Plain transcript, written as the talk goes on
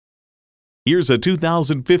Here's a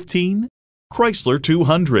 2015 Chrysler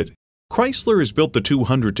 200. Chrysler has built the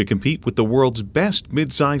 200 to compete with the world's best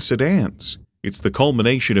midsize sedans. It's the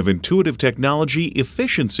culmination of intuitive technology,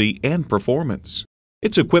 efficiency, and performance.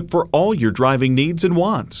 It's equipped for all your driving needs and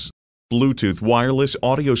wants. Bluetooth wireless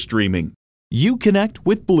audio streaming. Uconnect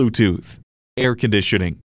with Bluetooth. Air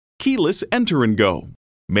conditioning. Keyless enter and go.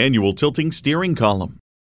 Manual tilting steering column.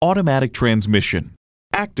 Automatic transmission.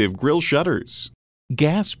 Active grille shutters.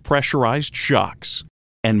 Gas pressurized shocks.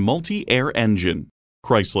 And multi-air engine.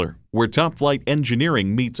 Chrysler, where top-flight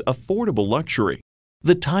engineering meets affordable luxury.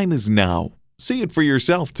 The time is now. See it for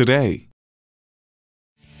yourself today.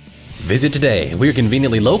 Visit today. We're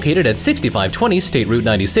conveniently located at 6520 State Route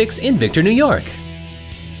 96 in Victor, New York.